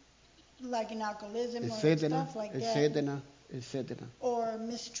 like in alcoholism or etcétera, stuff like that, etcétera, etcétera. or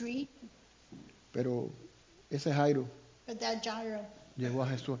mistreat. Pero ese Jairo But that Jairo llevó a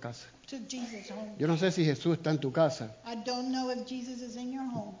Jesús a casa. took Jesus home. Yo no sé si Jesús está en tu casa. I don't know if Jesus is in your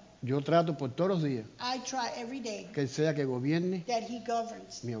home. Yo trato por todos los días I try every day que Él sea que gobierne that he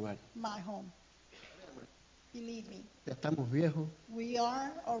governs mi hogar. my home. Believe me, Ya estamos viejos, we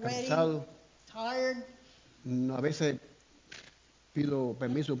are already cansados. tired. A veces pido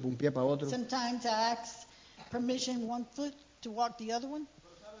permiso por un pie para otro. Sometimes I ask permission one foot to walk the other one.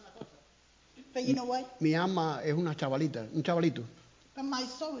 But you know what? Mi alma es una chavalita, un chavalito. But my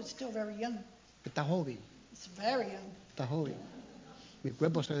soul is still very young. Está joven, It's very young. está joven. Mi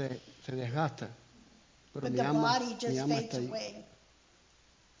cuerpo se desgasta, pero But mi the alma, body mi just alma fades está ahí. away.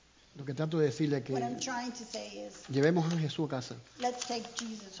 Lo que trato de decirle es que What I'm trying to say is, llevemos a Jesús a casa, let's take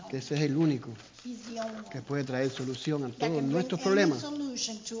Jesus home. que ese es el único He's the only que one puede traer solución a that todos can bring nuestros any problemas.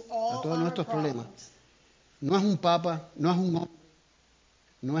 solution to all todos our nuestros problemas. problems. No es un papa, no es un hombre,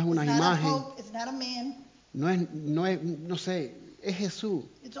 no es una It's not a imagen, pope, it's not a man, no sé, es Jesús.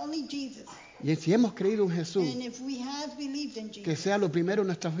 it's only Jesus. Y si hemos creído en Jesús, And if we have believed in que Jesus, sea lo primero en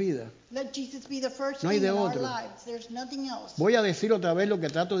nuestras vidas. let Jesus be the first No hay thing de in our otro. lives. There's nothing else. Voy a decir otra vez lo que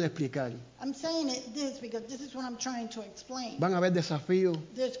trato de explicar. I'm saying this because this is what I'm trying to explain. Van a haber desafíos,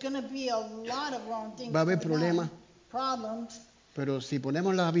 There's going to be a lot of wrong things va a haber going problemas, on, problems, pero si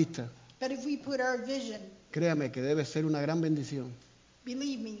ponemos la vista, but if we put our vision, créame que debe ser una gran bendición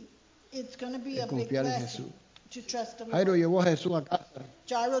believe me, it's going to be el a big confiar en blessing Jesús. to trust the Jairo Lord. llevó a Jesús a casa,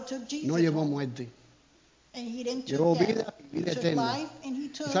 Jairo took Jesus no llevó home, muerte, and he didn't llevó take vida death. y He vida took eterna. life, and he ¿Y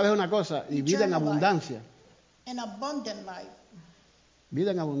took sabes una cosa? Y vida en eternal life. abundancia, an abundant life.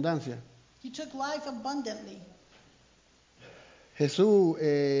 vida en abundancia. He took life abundantly. Jesús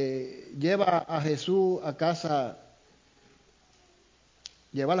lleva a Jesús a casa.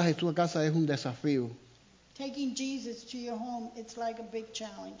 Llevar a Jesús a casa es un desafío. Taking Jesus to your home, it's like a big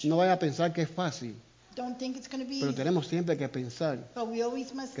challenge. No vaya a pensar que es fácil, Don't think it's going to be pero easy, tenemos siempre que pensar but we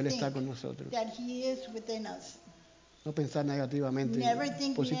always must que Él está think con nosotros. that He is within us. No pensar negativamente, Never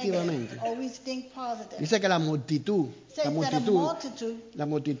think positivamente. negative. Always think positive. Dice que la multitud, Says that a multitude, la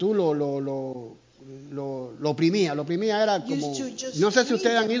multitud lo oprimía. Lo oprimía era como... Used to just No sé si squeeze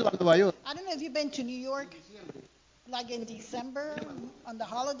ustedes han him. ido a Nueva York. I don't know if you've been to New York, like in December, on the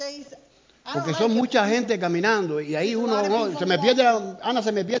holidays. I don't Porque like son it. mucha gente caminando y ahí There's a lot of uno, people se me pierde, Ana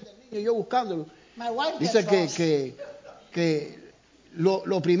se me pierde el niño y yo buscándolo. My wife Dice gets lost. que lo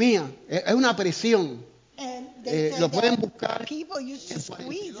oprimía. Es una presión. And they say Lo pueden that buscar. people used to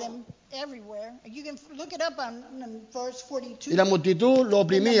squeeze him everywhere. You can look it up on verse 42. Y la multitud lo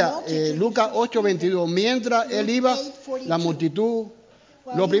oprimía. Lucas 8:22. Mientras él iba, la multitud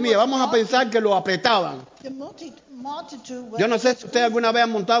lo oprimía. Vamos a pensar que lo apretaban. The multitude was Yo no sé si usted alguna vez ha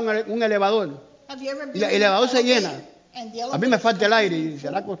montado un elevador. Have you ever Y been el in elevador an se llena. elevator and the A mí me elevator is falta el aire y completely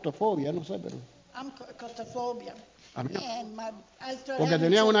será full? claustrofobia, no sé, pero... I'm claustrophobia. A mí no. And I started Porque having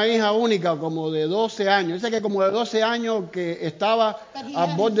tenía una trouble. hija única como de 12 años. Dice que como de 12 años que estaba But he al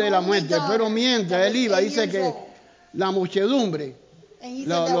had borde his de la only muerte. daughter Pero mientras that él was iba, 8 dice years que old. la muchedumbre And he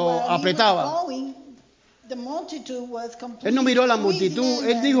lo said that while he was apretaba. going, the multitude was completely Él no miró a la squeezing multitud, in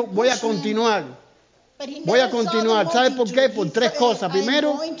él there, dijo, voy a pushing him. continuar. But he Voy a never saw the continuar. ¿Sabe por qué? multitude. Por He tres said, cosas. "I am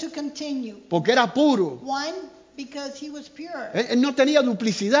Primero, going to continue." porque era puro. One, because he was pure. Él no tenía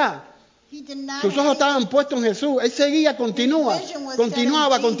duplicidad. He did not Sus ojos have estaban puestos en Jesús. Él seguía, his vision was set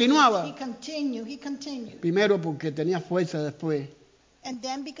continuaba, on Jesus. continuaba. He continued. Primero porque tenía fuerza después. And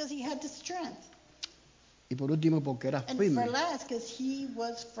then because he had the strength. Y por último porque era And firme. for last, because he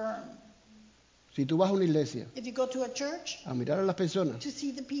was firm. Si tú vas a una iglesia If you go to a church a mirar a las personas, to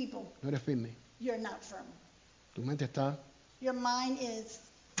see the people, no eres firme. you're not firm. Tu mente está... Your mind is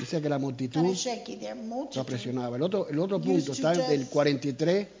Dice que la kind multitud of shaky. Their lo multitude. presionaba. El otro Used punto to está del just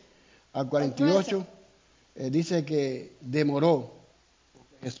 43 al 48. Dice que demoró.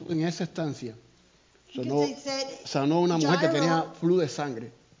 Jesús en esa estancia Because they said sanó a una mujer que Jairo tenía flujo de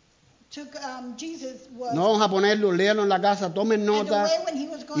sangre. Jesus was No vamos a ponerlo, léanlo en la casa, tomen and the nota way when he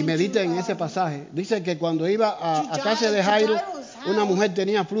was y going mediten to, en ese pasaje. Dice que cuando iba a to casa de Jairo, Jairo's house, una mujer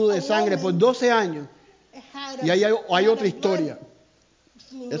tenía flujo de a sangre por woman 12 años. had Y ahí hay had otra a historia. blood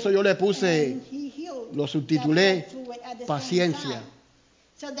fluid, Eso yo le puse, and he healed lo that subtitulé, blood fluid at the same paciencia. time.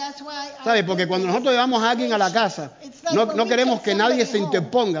 So that's why ¿Sabe? Porque cuando nosotros llevamos a alguien a la casa, no queremos que nadie se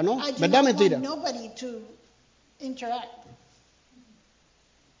interponga, ¿no? ¿Verdad o mentira?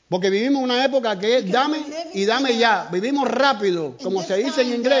 Porque vivimos una época que es dame y dame ya. Vivimos rápido, como se dice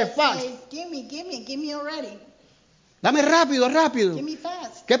en inglés, fast. Give me already. Dame rápido, rápido. Give me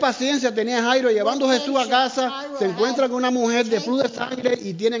fast. ¿Qué paciencia tenía Jairo llevando a Jesús a casa? Se encuentra con una mujer de flujo de sangre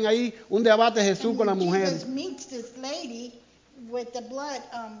y tienen ahí un debate Jesús con la mujer. Jesus meets this lady with the blood.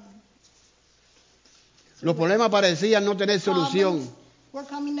 Los problemas parecían no tener solución. Were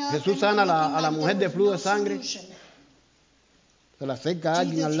coming up Jesús and sana looking a la like mujer there de was flujo no de sangre. solution. Se le acerca a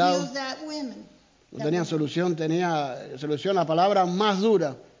alguien Jesus al lado. heals that woman. No tenían solución, tenía solución. La palabra más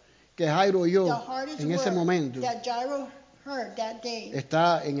dura que Jairo The oyó hardest en ese word momento that Jairo heard that day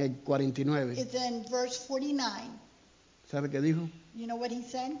está en el 49. is in verse 49. ¿Sabe qué dijo? You know what he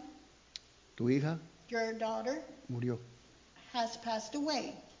said? Tu hija Your daughter murió. has passed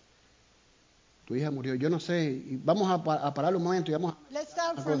away. Tu hija murió. Yo no sé. Y vamos a parar un momento y vamos Let's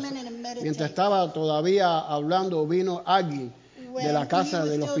stop a for a cosa. minute and meditate. Mientras estaba todavía hablando, vino alguien When de la casa he was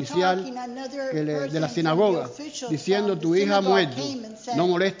del still oficial talking, another de la person from sinagoga the official diciendo from the tu hija ha synagogue muerto, came and said, no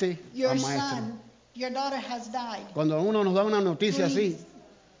moleste Your al maestro. son, your daughter has died. Cuando a uno nos da una noticia así, Please,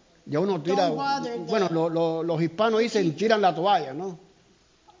 ya uno tira, don't bother bueno, los hispanos dicen tiran la toalla, ¿no?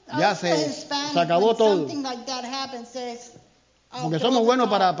 Ya Also se Hispanic, acabó when todo. something like that happens, says, I'll Porque throw somos the buenos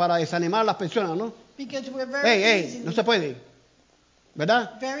towel. para desanimar a las personas, ¿no? Because we're very easy, No se puede,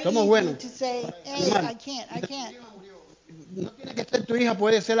 ¿verdad? very Somos easy buenos. to say, hey, Hermano, I can't. No tiene que ser tu hija,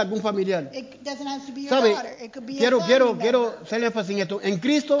 puede ser algún familiar. It doesn't have to be your ¿Sabe? daughter. It could be a family Quiero member. hacer énfasis en esto. En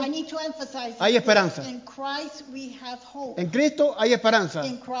Cristo I need to emphasize hay this. esperanza. In Christ we have hope. En Cristo hay esperanza.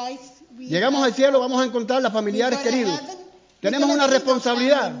 In Christ we Llegamos have al cielo, hope. vamos a encontrar a We familiares go to queridos. heaven, we're Tenemos gonna una see those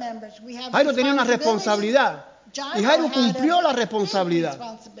responsabilidad. family members. We have Jairo tenía una responsibility. responsabilidad. Y Jairo had cumplió a la big responsabilidad.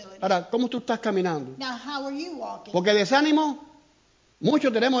 responsibility. Ahora, ¿cómo tú estás caminando? Now, how are you walking? Porque desánimo,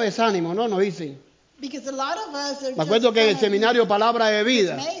 muchos tenemos desánimo, ¿no? Nos dicen. Because a lot of us are Me acuerdo que en el just seminario Palabra de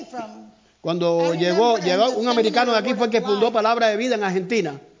Vida, made from. cuando I llegó remember in the un americano de seminary aquí fue el que Word of fundó Life. Palabra de Vida en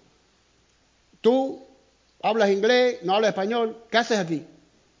Argentina. Tú hablas inglés, no hablas español, ¿qué haces aquí?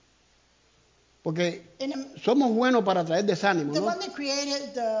 Porque somos buenos para traer desánimo, The ¿no? one that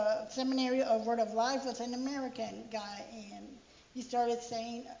created the seminary of Word of Life was an American guy, and he started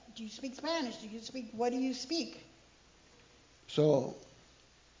saying, "Do you speak Spanish? What do you speak?" So,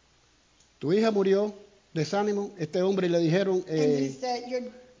 tu hija murió, desánimo. Este hombre le dijeron, And he said,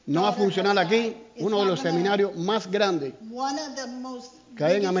 No va a daughter funcionar has aquí died. It's uno de not los gonna- seminarios más grandes One of the most que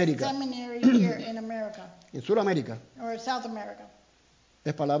hay en biggest América. seminaries here in America en Sudamérica. or South America.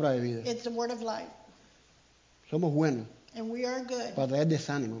 Es palabra de vida. It's the word of life. Somos buenos And we are good para traer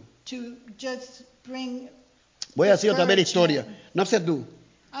desánimo. to just bring Voy a decir otra vez la historia. discouragement. No sé tú,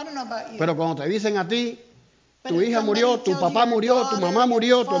 I don't know about you. pero cuando te dicen a ti, but tu if hija somebody murió, tu tells papá you your murió, tu daughter, mamá your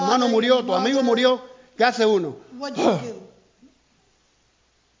murió, tu hermano father, murió, your tu amigo mother, murió, ¿qué hace uno? what do you do?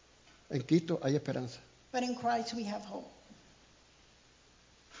 En Cristo hay esperanza. But in Christ we have hope.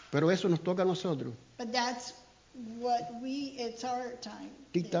 Pero eso nos toca a nosotros. But that's what it's our time.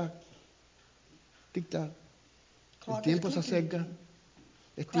 Tic-tac, tic-tac. El Clock tiempo is se ticking. acerca.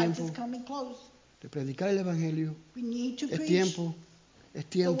 Es Christ tiempo is coming close. de predicar el Evangelio. We need to Es preach tiempo. Es the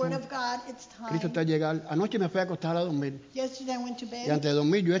tiempo. word of God. It's Cristo está a time. llegar. Anoche me fui a acostar a dormir. Yesterday I went to bed. Y antes de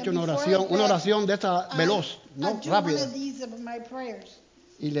dormir yo he hecho And una before oración de esta I- veloz, I no do rápida. one of these of my prayers.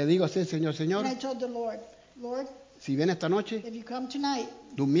 Y le digo así, Señor, And I told the Lord, Lord, si viene esta noche, if you come tonight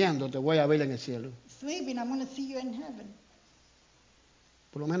durmiendo te voy a ver en el cielo. sleeping, I'm going to see you in heaven.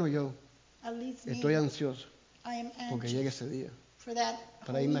 Por lo menos yo At least me. estoy ansioso I am porque anxious llegue ese día. for that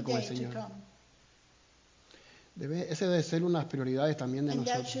para holy irme con el day to Señor. come. Ese debe ser unas prioridades también de And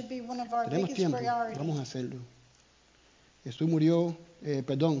that nosotros. should be one of our Tenemos biggest tiempo, priorities. vamos a hacerlo. Jesús murió,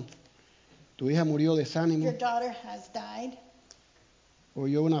 tu hija murió de desánimo. Your daughter has died.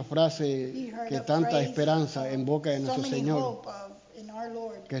 Oyó una frase He heard que a tanta phrase esperanza of en boca de so nuestro many Señor, hope of in our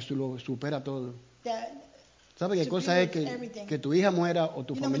Lord que lo supera todo. that ¿Sabe qué cosa es que tu hija muera o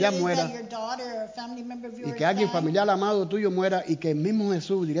tu you know what familiar it is muera that your daughter or a family member of y yours que alguien died, familiar amado tuyo muera y que el mismo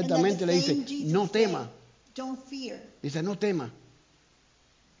Jesús and that directamente the le dice, same Jesus no said, tema, don't fear, dice, no tema,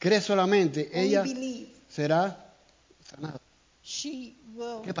 cree solamente, only ella believe. será sanada. She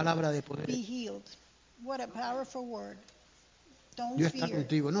will Qué palabra de poder. be healed. What a powerful word. Don't Dios está fear.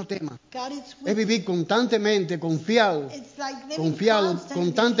 contigo, no temas. God is Es with you. vivir constantemente, confiado, It's like living confiado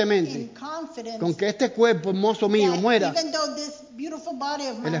constantemente in confidence con que este cuerpo hermoso mío that muera, even though this beautiful body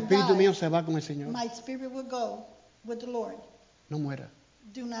of el mine espíritu mío dies, se va con el Señor. my spirit will go with the Lord. No muera.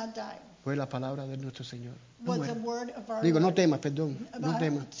 Do not die. Fue la palabra de nuestro Señor. No Was muera. the word of our Digo, no Lord. temas, perdón, no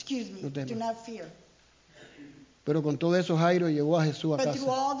temas. Excuse me. No temas. Do not fear. Pero con todo eso Jairo llevó a Jesús a But through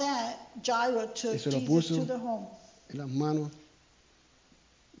casa all that, Jairo took Y se lo Jesus puso to the home, en las manos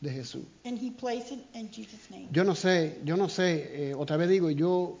de Jesús. and he placed it in Jesus' name. Yo no sé, otra vez digo,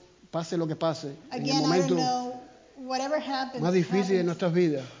 yo pase lo que pase, en el Again, I don't momento know. Whatever happens, más difícil de happens. nuestras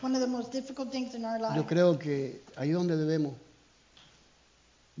vidas, One of the most difficult things in our yo life. creo que ahí es donde debemos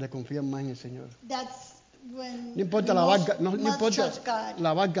de confiar más en el Señor. That's when No importa we la most barca, no must importa trust God.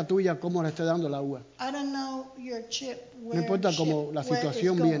 la barca tuya cómo le esté dando el agua. I don't know your chip, No where, importa cómo ship, la where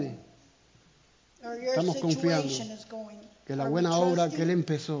situación it's going, viene, or your estamos confiando situation is going. que la Are we buena obra que trusting Él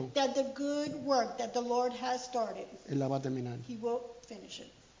empezó, that the good work that the Lord has started, Él la va a terminar. He will finish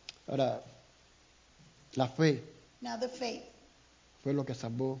it. Ahora, la fe Now the faith, fue lo que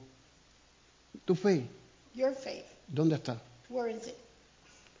salvó. Tu fe, your faith, ¿dónde está? where is it?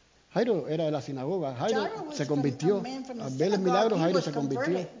 Jairo era de la sinagoga, Jairo Jairo was se from- convirtió. a man from the Al ver el synagogue, milagro, he Jairo was se convirtió.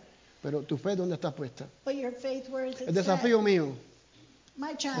 converted. Pero tu fe, ¿dónde está puesta? But your faith, where is it? El desafío set? mío,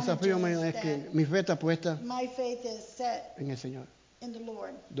 My el challenge desafío mío es is que that mi fe está puesta my faith is set en el Señor. in the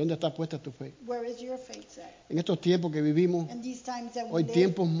Lord. ¿Dónde está puesta tu fe? Where is your faith set? En estos tiempos que vivimos, And these times that we hoy live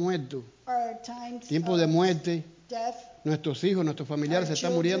tiempos muertos, are times tiempos de of muerte, death. nuestros hijos, nuestros familiares se Our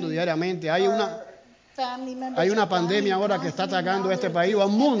están muriendo children, diariamente. Hay our una, family members hay una are pandemia dying ahora que está constantly. atacando Now a este there's país o al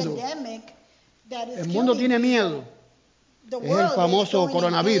this mundo. epidemic that is El mundo killing tiene people. miedo. The Es el world is famoso going in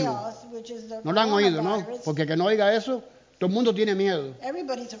coronavirus. chaos, which is the No lo han oído, ¿no? coronavirus. Porque que no oiga eso, todo el mundo tiene miedo.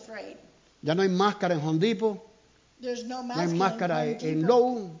 Everybody's afraid. Ya no hay máscara en Home Depot, There's no no hay mask máscara in Home en Depot,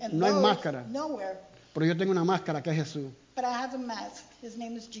 Lowe's, and no hay Lowe's, máscara. Nowhere. Pero yo tengo una máscara que es Jesús. But I have a mask. His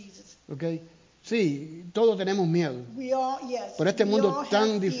name is Jesus. ¿Ok? Sí, todos tenemos miedo. We all, yes. Pero este we mundo all tan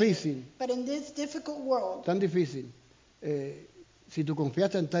have fear. difícil. But in this difficult world, Tan difícil. Si tu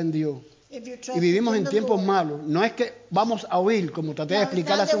confianza está en Dios if you're y trusting vivimos in en the tiempos Lord, malos, no es que vamos a huir, como traté de now,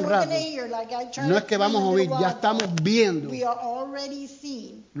 explicar it's hace not un that we're rato. gonna hear, like I tried No to es que explain vamos a a huir, little ya while estamos ago. viendo We are already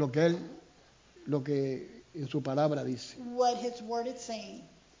seeing lo que en su palabra dice. what His Word is saying.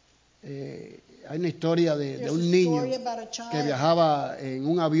 Hay una historia de There's un a niño story about a child que viajaba en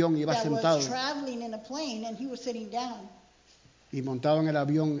un avión, iba that sentado was traveling in a plane and he was sitting down. y montado en el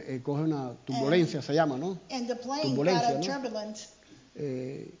avión, coge una turbulencia, se llama, ¿no? And the plane got Turbulencia, a ¿no? turbulence.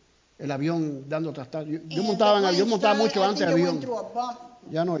 El avión dando trastada. Yo And montaba the plane started, mucho I antes think de it avión. went through a bump.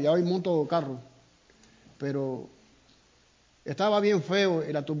 Ya no, ya hoy monto carro. Pero estaba bien feo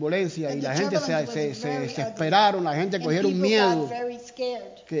en la turbulencia y And la the gente turbulence was se very desesperaron, la gente And cogieron people miedo got very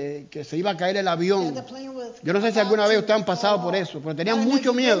scared. que se iba a caer el That avión. the plane was Yo no sé si about alguna vez to ustedes han fall pasado por off. eso, pero I tenían don't know if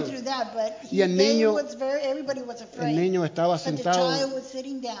mucho you've miedo. been through that, but Y el niño, everybody was afraid. el niño estaba But the sentado, child was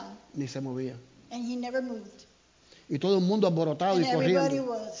sitting down, ni se movía. and he never moved. Y todo el mundo alborotado And y everybody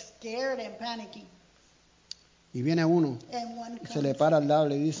corriendo. was scared and panicking. Y viene uno, And one se le comes para al lado y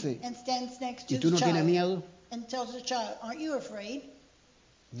le dice, and stands next ¿y to tú the no tienes child miedo? and tells the child, "Aren't you afraid?"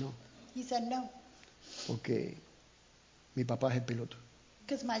 No, He said, "No, porque mi papá es el piloto.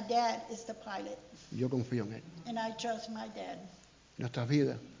 because my dad is the pilot, Yo confío en él. and I trust my dad." Nuestras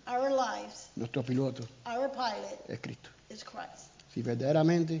vidas, Our lives, nuestro piloto our pilot es Cristo. is Christ. Si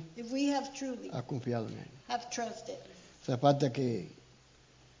verdaderamente If we have truly has confiado en él. have trusted, Esa parte que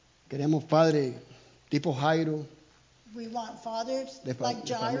queremos padres tipo Jairo, we want fathers de, like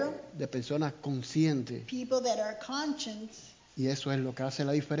Jairo, de personas conscientes. people that are conscious, Y eso es lo que hace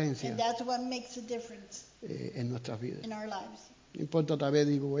la diferencia and that's what makes a difference en nuestras vidas. in our lives. No importa otra vez,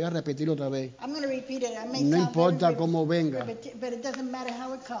 digo, voy a repetir otra vez. I'm going to repeat it. I may No sound importa very cómo venga but it doesn't matter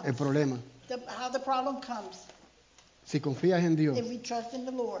how it comes. el problema. How the problem comes. Si confías en Dios, If we trust in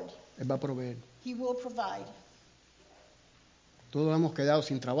the Lord, Él va a proveer. He will provide. Todos hemos quedado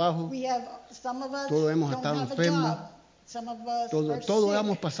sin trabajo, We have some of us todos hemos don't estado have a enfermos, job. Some of us todos are sick.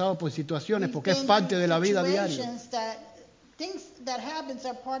 hemos pasado por situaciones We've porque es been parte through de la vida diaria. situations things that happens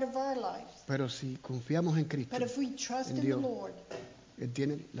are part of our lives. Pero si confiamos en Cristo, But if we trust en in the Dios, Lord, Él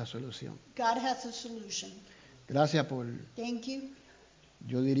tiene la solución. God has a solution. Gracias por, Thank you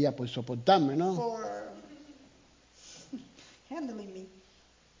yo diría, por soportarme, ¿no? for handling me.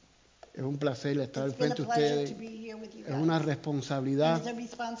 Es un placer estar It's been a frente a pleasure ustedes. to be here with you Es una guys. responsabilidad, And it's a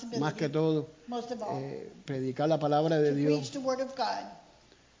responsibility, más que todo, most of all, predicar la palabra de to Dios. preach the Word of God.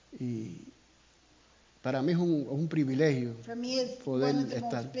 Y para mí es un privilegio, For me, it's poder one of the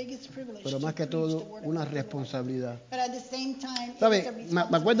estar. most biggest privileges pero to más que preach the todo Word of una the Lord. responsabilidad. But at the same time, ¿Sabe? it's a Me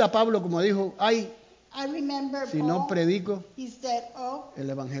responsibility. acuerda Pablo como dijo, ay, I remember si no Paul, predico he said, "Oh, el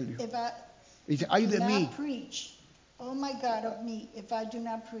evangelio. if I Dice, ay do de mí. not preach, oh my God of me, if I do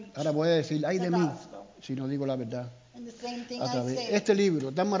not preach Ahora voy a decir, ay the de mí, gospel." si no digo la verdad. And the same thing A I través. say, Este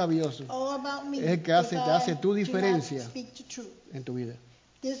libro tan maravilloso "Oh about me, es el que if hace, te hace I tu do not diferencia speak the truth." en tu vida.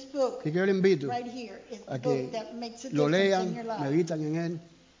 This book Así que yo le invito right here is the a book que that makes a lo difference in lean, your life. meditan en él.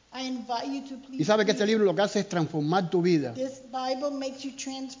 I invite you to please Y sabe que este read. libro lo que hace es transformar tu vida. This Bible makes you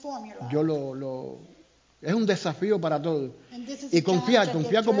transform your life. Yo es un desafío para todos. And this is Y a confiar, challenge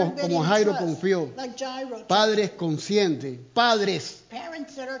confiar that como, everybody como Jairo trusts, confió. like Jairo trusted. Padres conscientes, padres,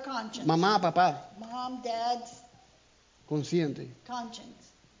 Parents that are conscious. mamá, papá, Mom, dads, conscientes, conscience.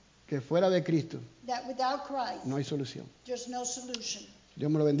 que fuera de Cristo That without Christ, no hay solución. there's no solution. Dios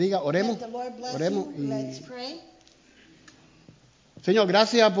me lo bendiga, oremos, Let the Lord bless oremos. you. Let's Y pray. Señor,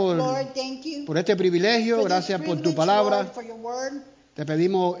 gracias Lord, thank you por este privilegio, for this gracias por tu privilege, palabra. Lord, for your word. Te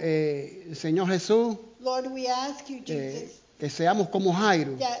pedimos, Señor Jesús, Lord, we ask you, Jesus, que seamos como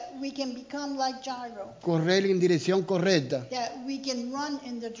Jairo, that we can become like Jairo, correr en dirección correcta. that we can run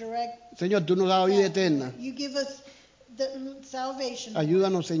in the direct Señor, tú nos das vida path, eterna. Lord. You give us the salvation, Lord.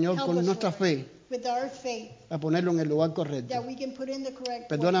 Ayúdanos, Señor, Help con us, nuestra Lord, fe with our faith, a ponerlo en el lugar correcto. that we can put in the correct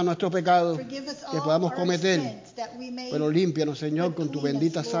Perdona way. nuestros pecados Forgive us que all podamos our cometer, sins, that we may pero límpianos, Señor, con tu clean us,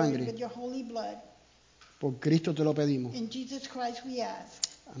 bendita Lord, sangre. with your holy blood. Por Cristo te lo pedimos. In Jesus Christ we ask.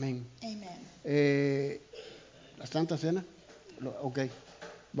 Amén. Amen. ¿La Santa Cena? Ok.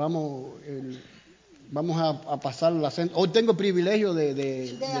 Vamos a pasar la cena. Hoy tengo el privilegio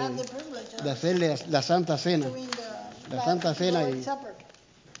Today I have the privilege de of hacerle la Santa Cena. doing the La Santa Cena Lord's y Supper.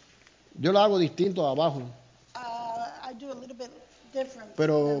 yo lo hago distinto abajo, I do a little bit different.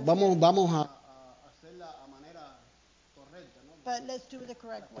 pero than vamos here, a hacerla a manera correcta, ¿no? but let's do it the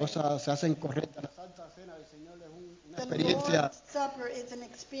correct way. Cosas se hacen correctas. La Santa Cena del Señor es una The experiencia Lord's Supper is an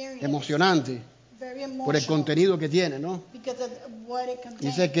experience, emocionante very por el emotional, contenido que tiene, ¿no? because of what it contains.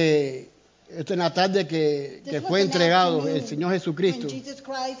 Dice que esta es la tarde que This was fue an entregado afternoon el Señor Jesucristo. when Jesus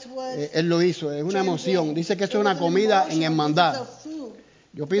Christ was Él lo hizo, es una emoción. transcended. Dice que esto It es una was an comida en emotional hermandad. piece of food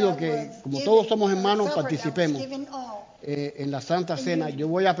Yo pido that que, was como given, todos somos a hermanos, supper that was participemos given all. En la Santa In Cena. unity. Yo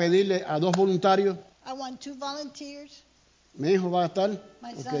voy a pedirle a 2 voluntarios. I want 2 volunteers. Mi hijo va a estar,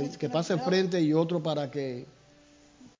 My ok, son is que gonna pase al help. frente y otro para que